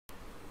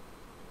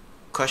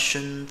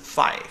Question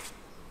 5.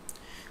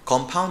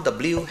 Compound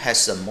W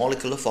has a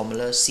molecular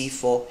formula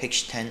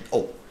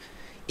C4H10O.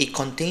 It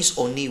contains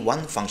only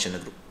one functional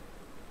group.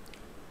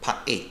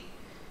 Part A.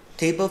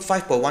 Table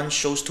 5.1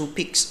 shows two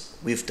peaks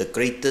with the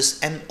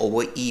greatest M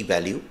over E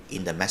value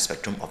in the mass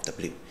spectrum of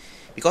W.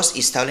 Because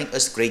it's telling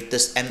us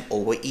greatest M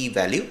over E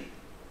value,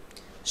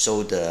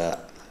 so the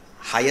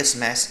highest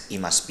mass, it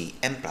must be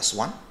M plus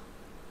 1,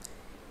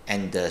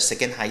 and the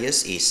second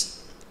highest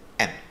is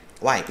M.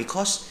 Why?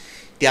 Because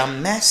their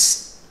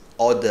mass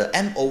or the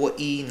M over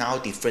E now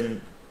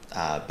different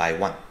by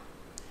 1.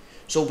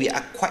 So we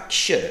are quite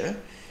sure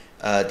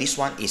this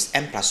one is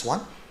M plus 1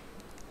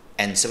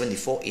 and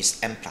 74 is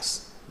M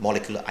plus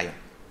molecular ion.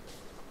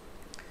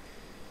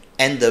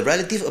 And the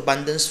relative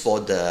abundance for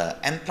the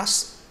M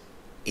plus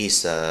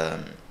is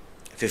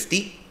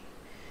 50.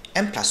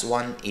 M plus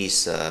 1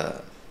 is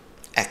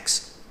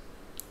X.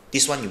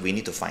 This one we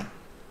need to find.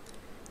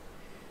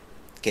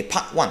 Okay,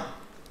 part 1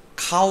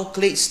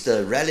 calculates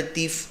the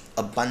relative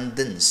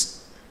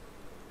abundance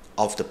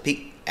of the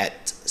peak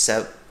at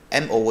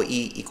M over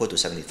E equal to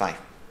 75.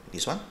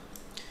 This one.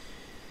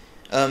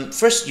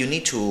 First, you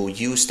need to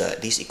use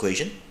this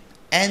equation,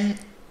 N,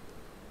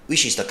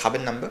 which is the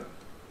carbon number,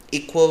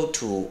 equal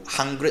to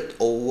 100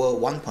 over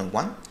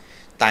 1.1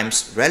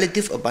 times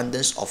relative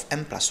abundance of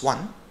M plus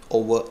 1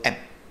 over M.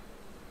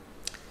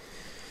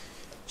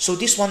 So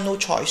this one, no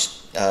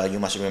choice, you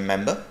must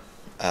remember.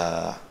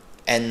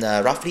 And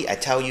roughly I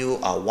tell you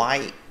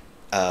why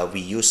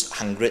we use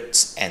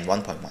hundreds and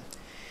 1.1.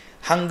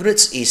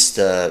 Hundreds is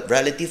the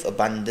relative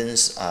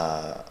abundance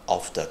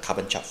of the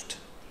carbon 12.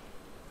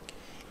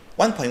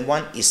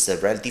 1.1 is the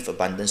relative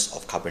abundance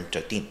of carbon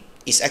 13.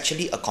 It's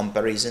actually a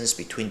comparison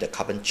between the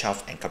carbon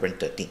 12 and carbon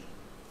 13.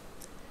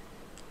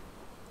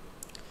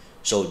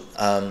 So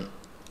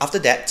after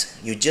that,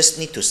 you just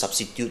need to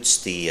substitute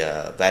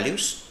the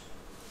values.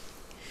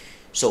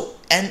 So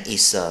N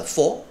is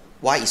 4.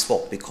 Why is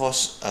 4?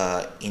 Because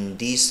in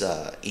this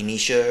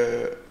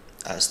initial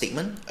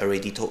statement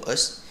already told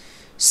us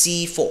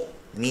C4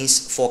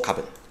 means 4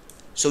 carbon.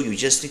 So you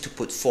just need to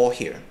put 4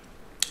 here,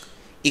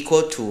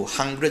 equal to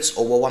hundreds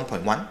over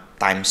 1.1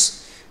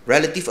 times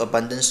relative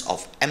abundance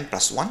of M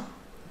plus 1,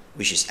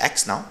 which is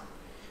X now,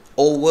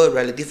 over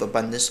relative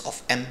abundance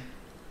of M,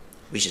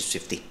 which is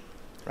 50,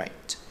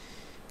 right?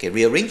 Okay,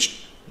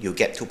 rearrange, you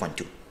get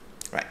 2.2,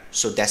 right?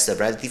 So that's the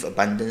relative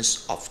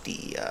abundance of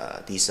the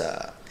this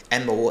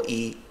M over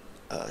E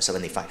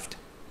 75,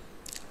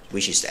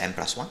 which is the M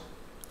plus 1.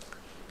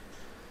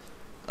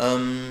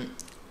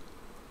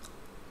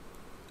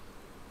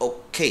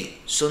 Okay,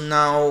 so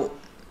now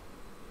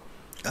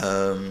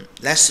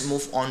let's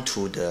move on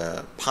to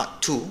the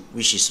part 2,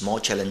 which is more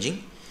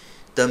challenging.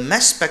 The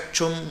mass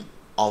spectrum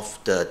of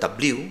the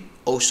W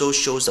also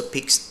shows the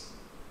peaks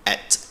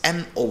at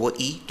M over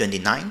E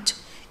 29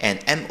 and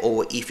M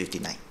over E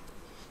 59.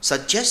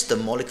 Suggest the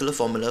molecular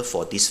formula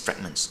for these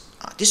fragments.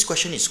 This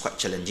question is quite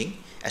challenging,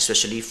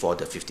 especially for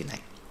the 59.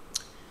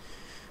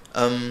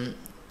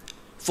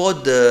 For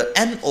the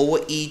M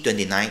over E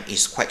 29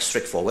 is quite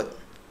straightforward.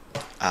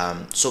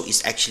 So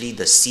it's actually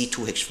the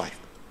C2H5.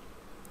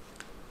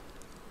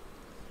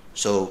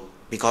 So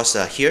because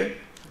here,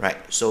 right,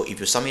 so if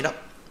you sum it up,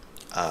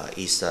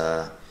 is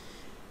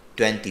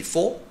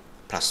 24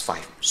 plus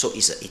 5. So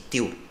it's an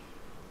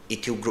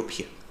ethyl group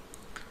here,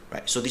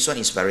 right? So this one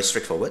is very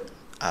straightforward.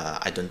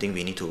 I don't think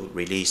we need to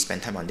really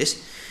spend time on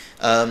this.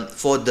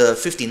 For the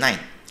 59,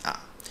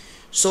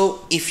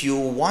 so if you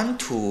want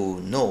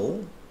to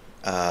know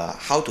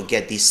how to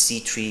get this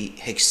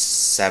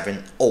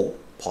C3H7O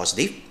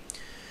positive,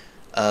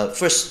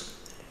 first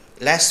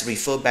let's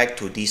refer back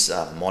to this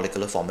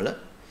molecular formula,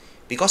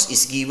 because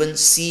it's given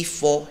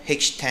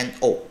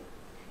C4H10O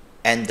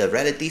and the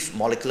relative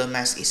molecular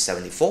mass is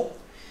 74,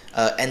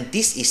 and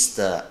this is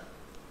the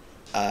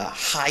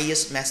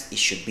highest mass it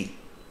should be,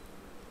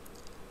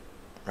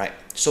 right?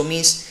 So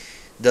means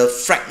the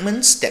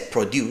fragments that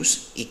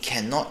produce, it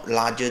cannot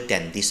larger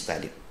than this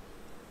value,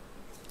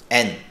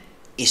 and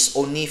it's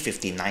only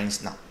 59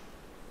 now.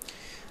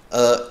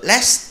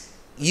 Let's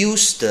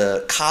use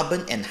the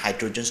carbon and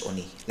hydrogens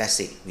only. Let's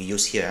say we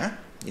use here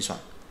this one.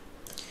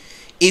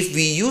 If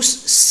we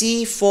use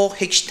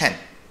C4H10,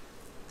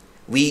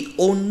 we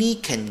only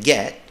can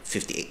get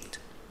 58.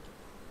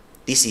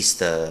 This is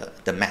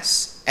the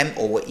mass, M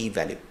over E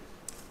value.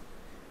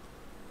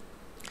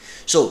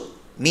 So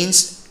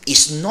means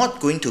it's not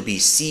going to be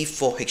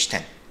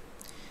C4H10.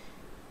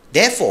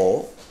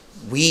 Therefore,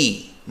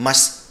 we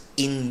must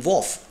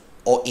involve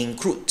or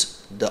include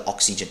the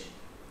oxygen.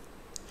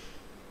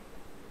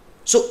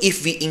 So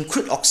if we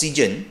include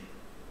oxygen,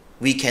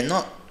 we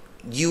cannot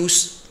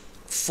use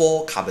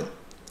 4 carbon.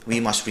 We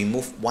must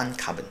remove 1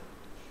 carbon.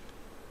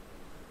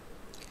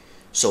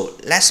 So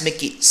let's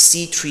make it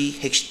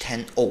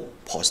C3H10O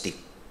positive.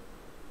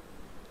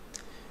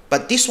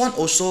 But this one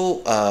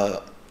also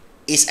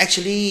is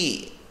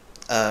actually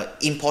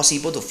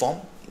impossible to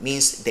form. It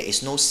means there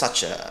is no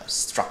such a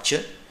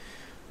structure,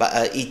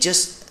 but it's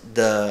just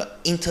the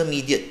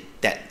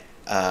intermediate that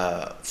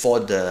for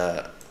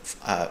the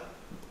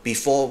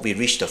before we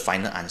reach the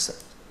final answer.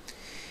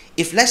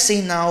 If let's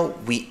say now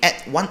we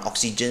add 1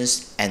 oxygen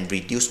and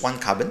reduce 1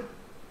 carbon,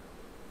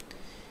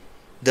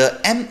 the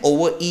M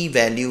over E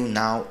value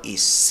now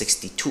is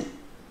 62,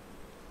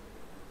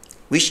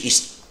 which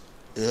is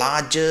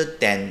larger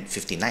than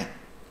 59.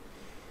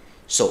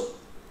 So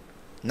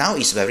now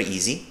it's very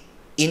easy.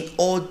 In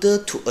order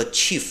to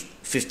achieve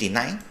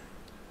 59,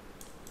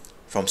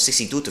 from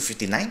 62 to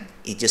 59,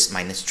 it just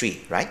minus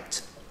 3,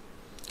 right?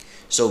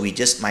 So we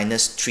just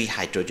minus 3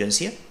 hydrogens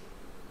here.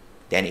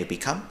 Then it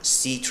becomes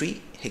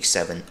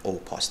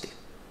C3H7O positive.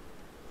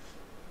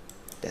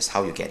 That's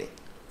how you get it.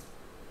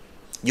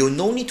 You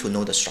no need to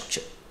know the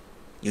structure.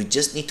 You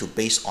just need to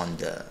base on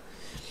the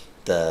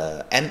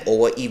M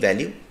over E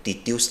value,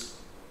 deduce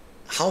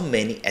how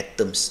many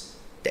atoms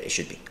that it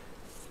should be.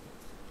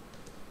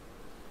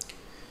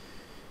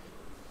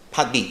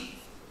 Part B.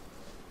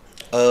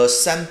 A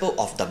sample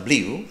of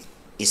W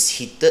is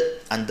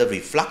heated under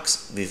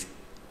reflux with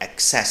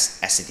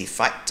excess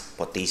acidified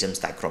potassium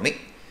dichromate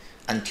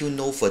until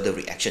no further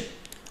reaction.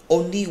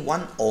 Only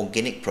 1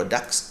 organic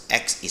product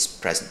X is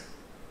present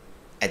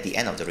at the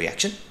end of the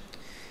reaction.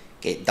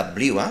 Okay,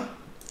 W,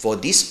 for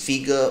this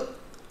figure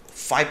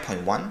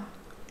 5.1,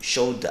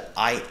 show the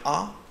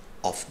IR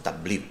of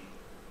W.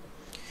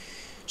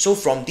 So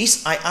from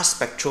this IR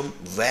spectrum,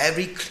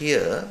 very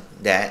clear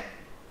that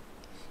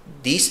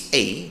this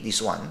A,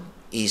 this one,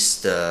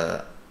 is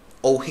the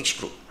OH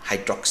group,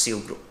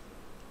 hydroxyl group.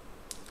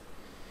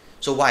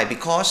 So why?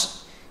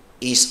 Because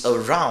it's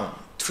around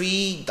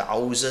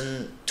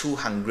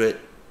 3,200,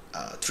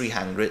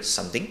 300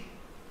 something,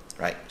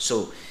 right?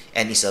 So,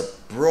 and it's a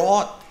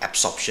broad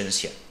absorptions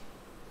here.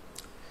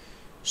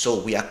 So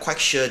we are quite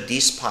sure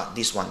this part,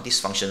 this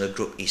functional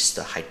group is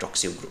the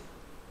hydroxyl group.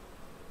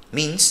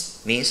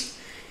 Means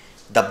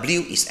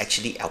W is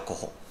actually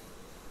alcohol.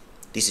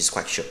 This is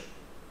quite sure.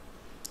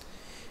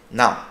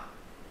 Now,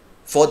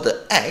 for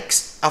the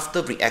X,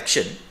 after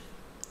reaction,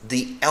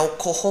 the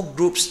alcohol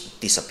groups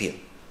disappear.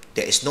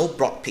 There is no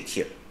broad peak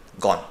here,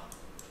 gone.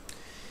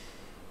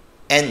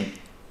 And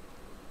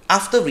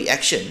after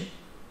reaction,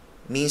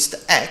 means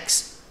the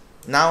X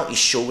now is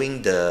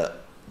showing the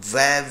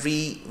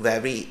very,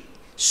 very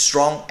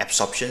strong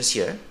absorptions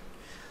here,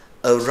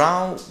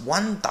 around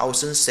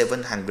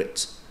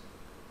 1,700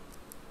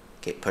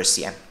 per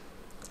cm,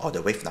 or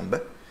the wave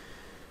number.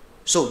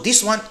 So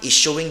this one is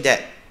showing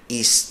that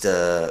is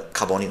the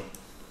carbonyl.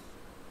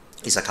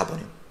 It's a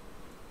carbonyl.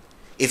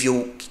 If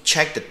you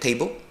check the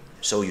table,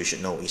 so you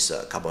should know it's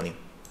a carbonyl.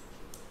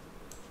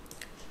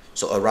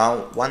 So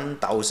around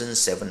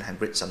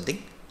 1,700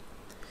 something.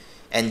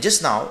 And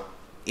just now,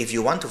 if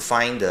you want to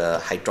find the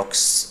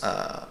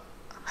hydroxyl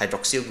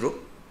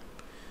group,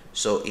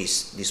 so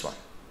it's this one,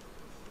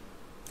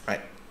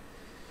 right?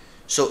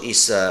 So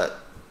it's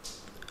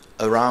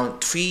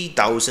around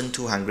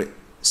 3,200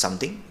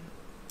 something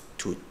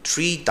to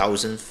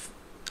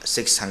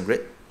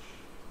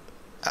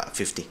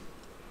 3,650.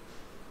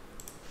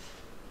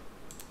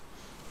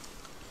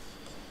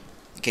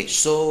 Okay,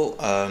 so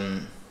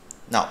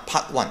now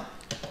part 1,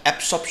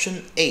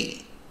 absorption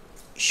A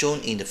shown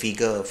in the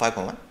figure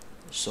 5.1.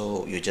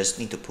 So you just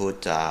need to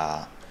put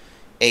A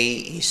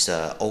is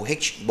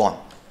OH bond,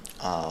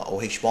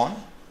 OH bond.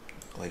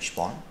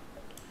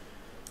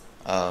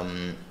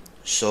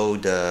 So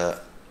the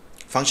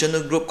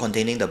functional group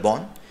containing the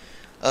bond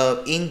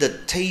in the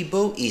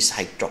table is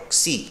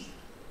hydroxy.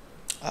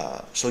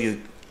 So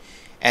you,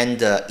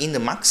 and in the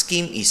mark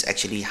scheme is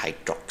actually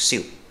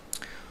hydroxyl.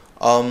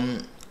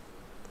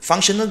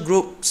 Functional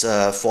groups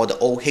for the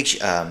OH,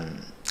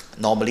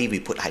 normally we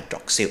put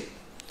hydroxyl.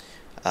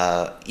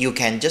 You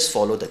can just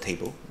follow the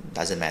table,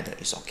 doesn't matter,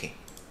 it's okay.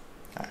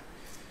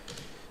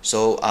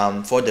 So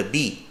for the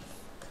B,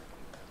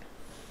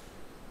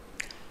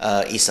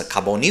 is a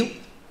carbonyl.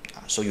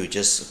 So you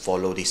just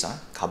follow this,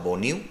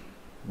 carbonyl.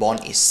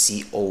 Bond is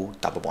CO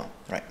double bond,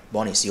 right?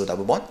 Bond is CO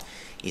double bond,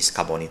 is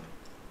carbonyl.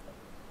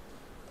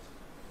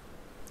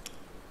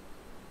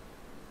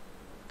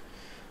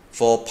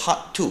 For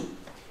part 2,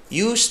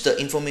 use the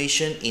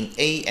information in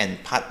A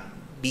and part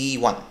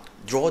B1.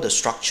 Draw the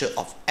structure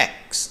of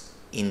X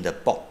in the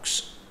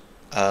box.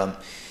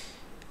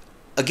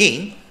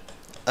 Again,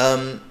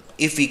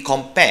 if we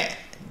compare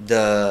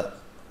the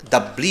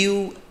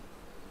W,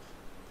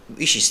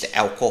 which is the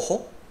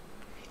alcohol,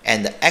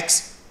 and the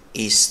X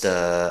is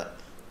the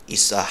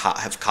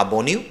have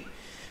carbonyl,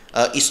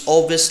 it's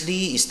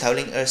obviously is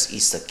telling us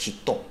it's a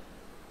ketone.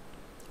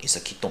 It's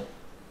a ketone,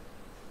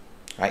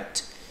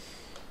 right?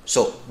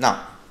 So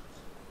now,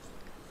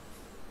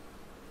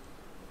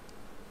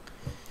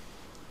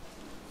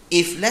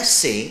 if let's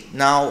say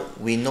now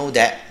we know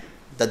that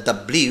the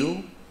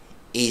W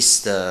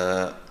is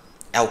the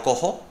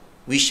alcohol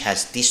which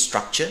has this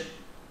structure.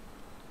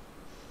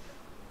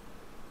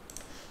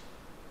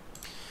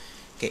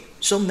 Okay,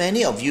 so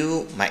many of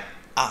you might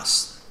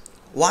ask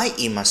why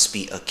it must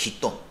be a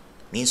ketone,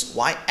 means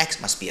why X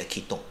must be a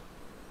ketone.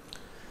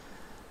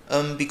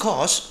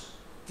 Because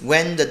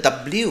when the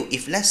W,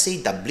 if let's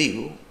say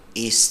W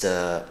is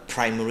the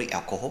primary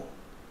alcohol,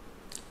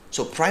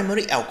 So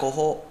primary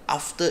alcohol,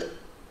 after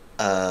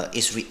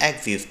is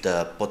react with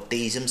the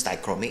potassium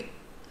dichromate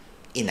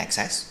in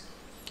excess,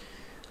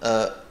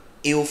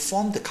 it will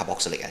form the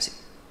carboxylic acid.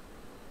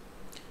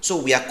 So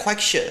we are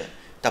quite sure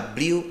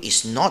W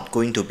is not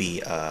going to be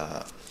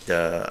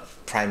the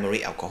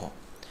primary alcohol.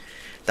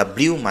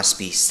 W must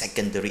be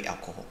secondary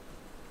alcohol.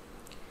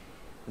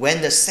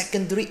 When the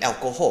secondary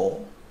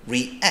alcohol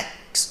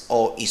reacts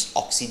or is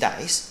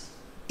oxidized,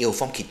 it will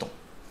form ketone.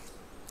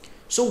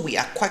 So we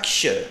are quite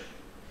sure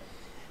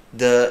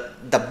the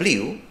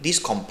W, this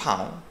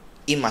compound,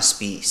 it must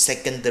be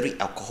secondary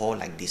alcohol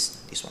like this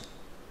one.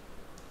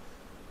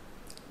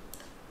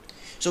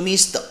 So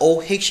means the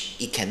OH,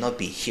 it cannot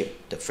be here,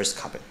 the first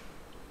carbon.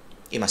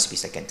 It must be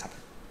second carbon.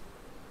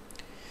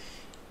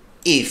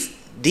 If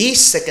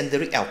this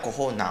secondary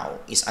alcohol now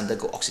is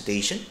undergo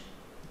oxidation,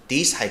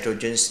 these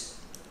hydrogens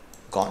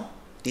gone,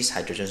 this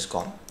hydrogens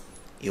gone,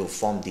 it will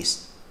form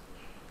this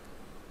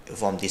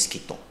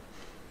ketone.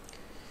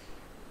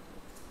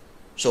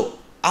 So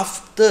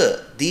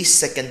after this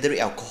secondary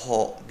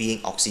alcohol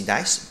being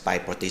oxidized by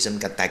potassium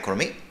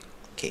dichromate,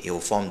 okay, it will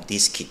form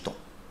this ketone.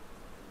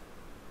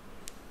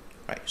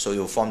 Right, so it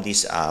will form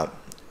this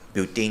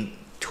butane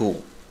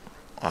 2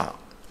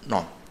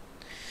 non.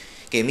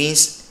 Okay,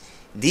 means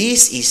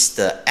this is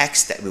the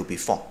X that will be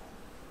formed.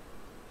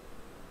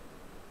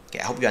 Okay,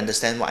 I hope you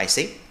understand what I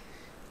say.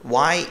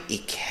 Why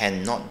it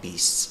cannot be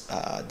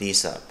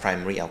this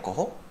primary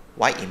alcohol?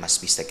 Why it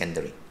must be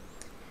secondary?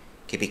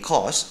 Okay,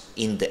 because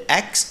in the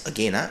X,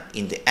 again,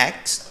 in the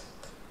X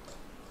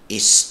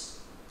is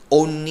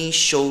only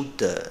show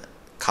the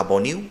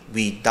carbonyl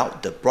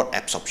without the broad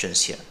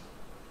absorptions here.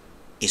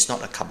 It's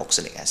not a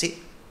carboxylic acid,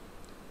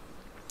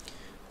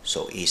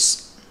 so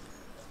it's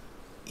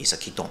a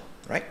ketone,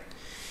 right?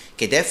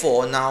 Okay,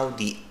 therefore now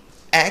the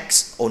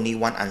X only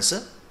one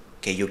answer.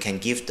 Okay, you can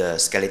give the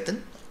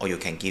skeleton or you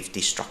can give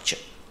this structure,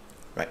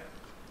 right?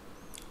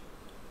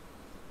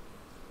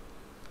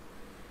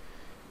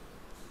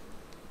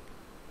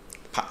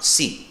 Part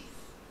C.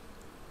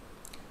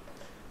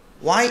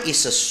 Y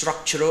is a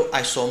structural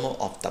isomer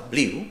of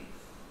W.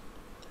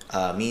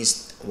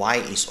 Means Y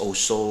is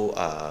also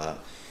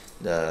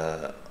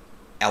the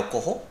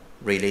alcohol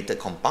related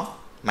compound,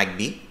 might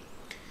be.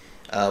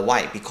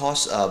 Why?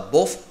 Because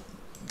both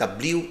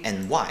W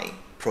and Y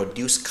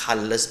produce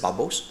colorless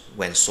bubbles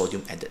when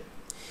sodium added.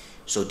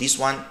 So this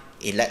one,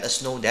 it let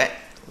us know that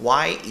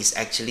Y is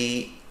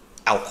actually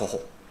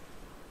alcohol,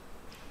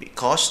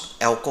 because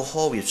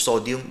alcohol with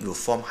sodium will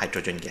form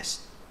hydrogen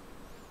gas.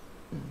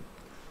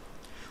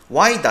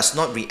 Y does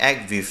not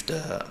react with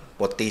the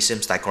potassium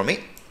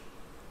dichromate.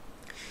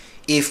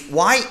 If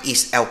Y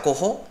is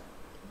alcohol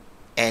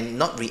and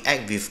not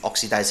react with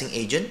oxidizing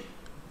agent,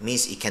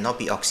 means it cannot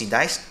be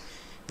oxidized,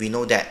 we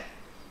know that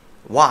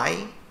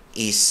Y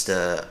is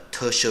the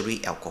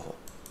tertiary alcohol.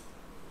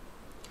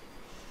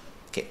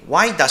 Okay,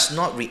 Y does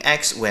not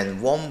react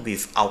when warm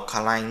with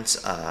alkaline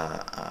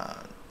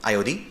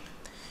iodine,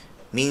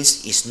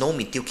 means it's no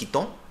methyl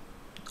ketone,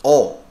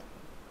 or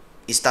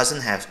it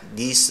doesn't have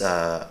this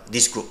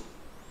this group,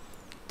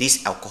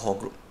 this alcohol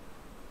group,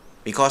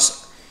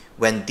 because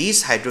when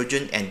this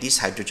hydrogen and this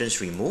hydrogen is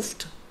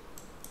removed,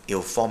 it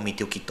will form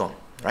methyl ketone,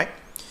 right?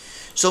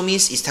 So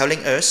means it's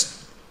telling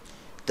us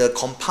the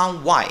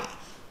compound Y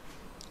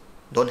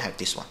don't have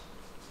this one.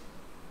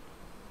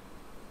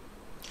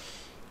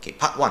 Okay,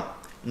 part 1.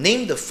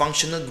 Name the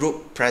functional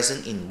group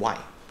present in Y.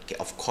 Okay,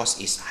 of course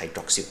it's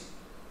hydroxyl,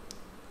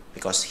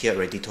 because here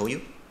already told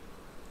you.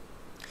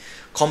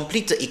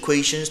 Complete the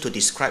equations to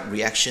describe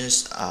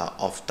reactions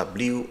of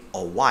W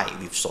or Y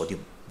with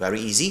sodium. Very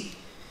easy.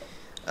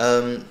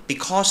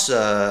 Because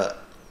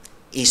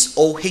it's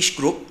OH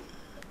group,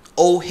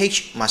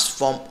 OH must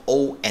form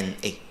O and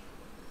A.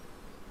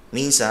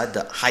 Means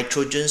the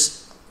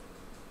hydrogens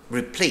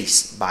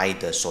replaced by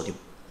the sodium.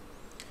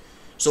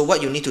 So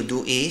what you need to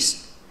do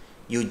is,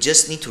 you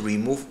just need to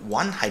remove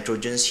one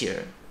hydrogens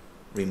here,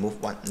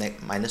 remove one,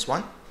 minus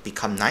 1,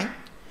 become 9,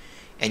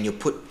 and you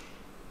put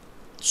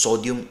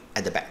sodium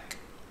at the back,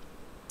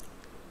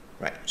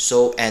 right?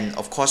 So, and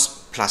of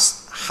course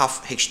plus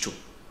half H2.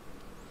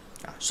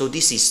 So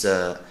this is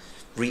the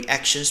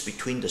reactions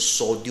between the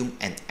sodium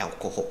and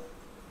alcohol.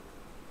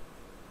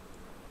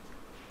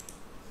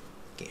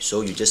 Okay,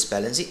 so you just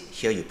balance it.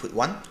 Here you put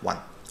 1, 1,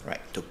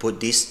 right? To put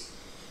this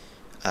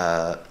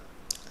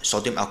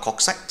sodium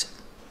alkoxide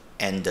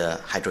and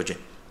the hydrogen.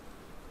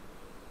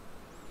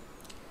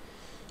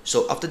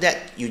 So after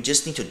that, you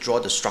just need to draw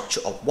the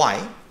structure of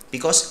Y,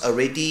 because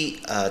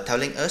already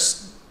telling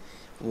us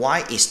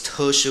Y is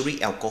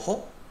tertiary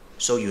alcohol.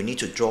 So you need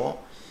to draw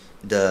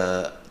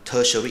the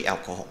tertiary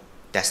alcohol.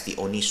 That's the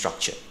only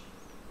structure,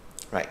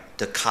 right?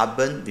 The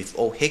carbon with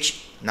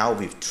OH now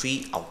with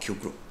 3 alkyl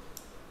group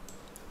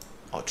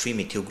or 3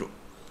 methyl group,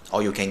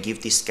 or you can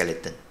give this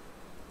skeleton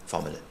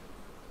formula.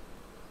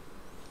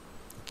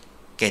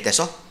 Okay, that's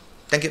all.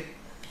 Thank you.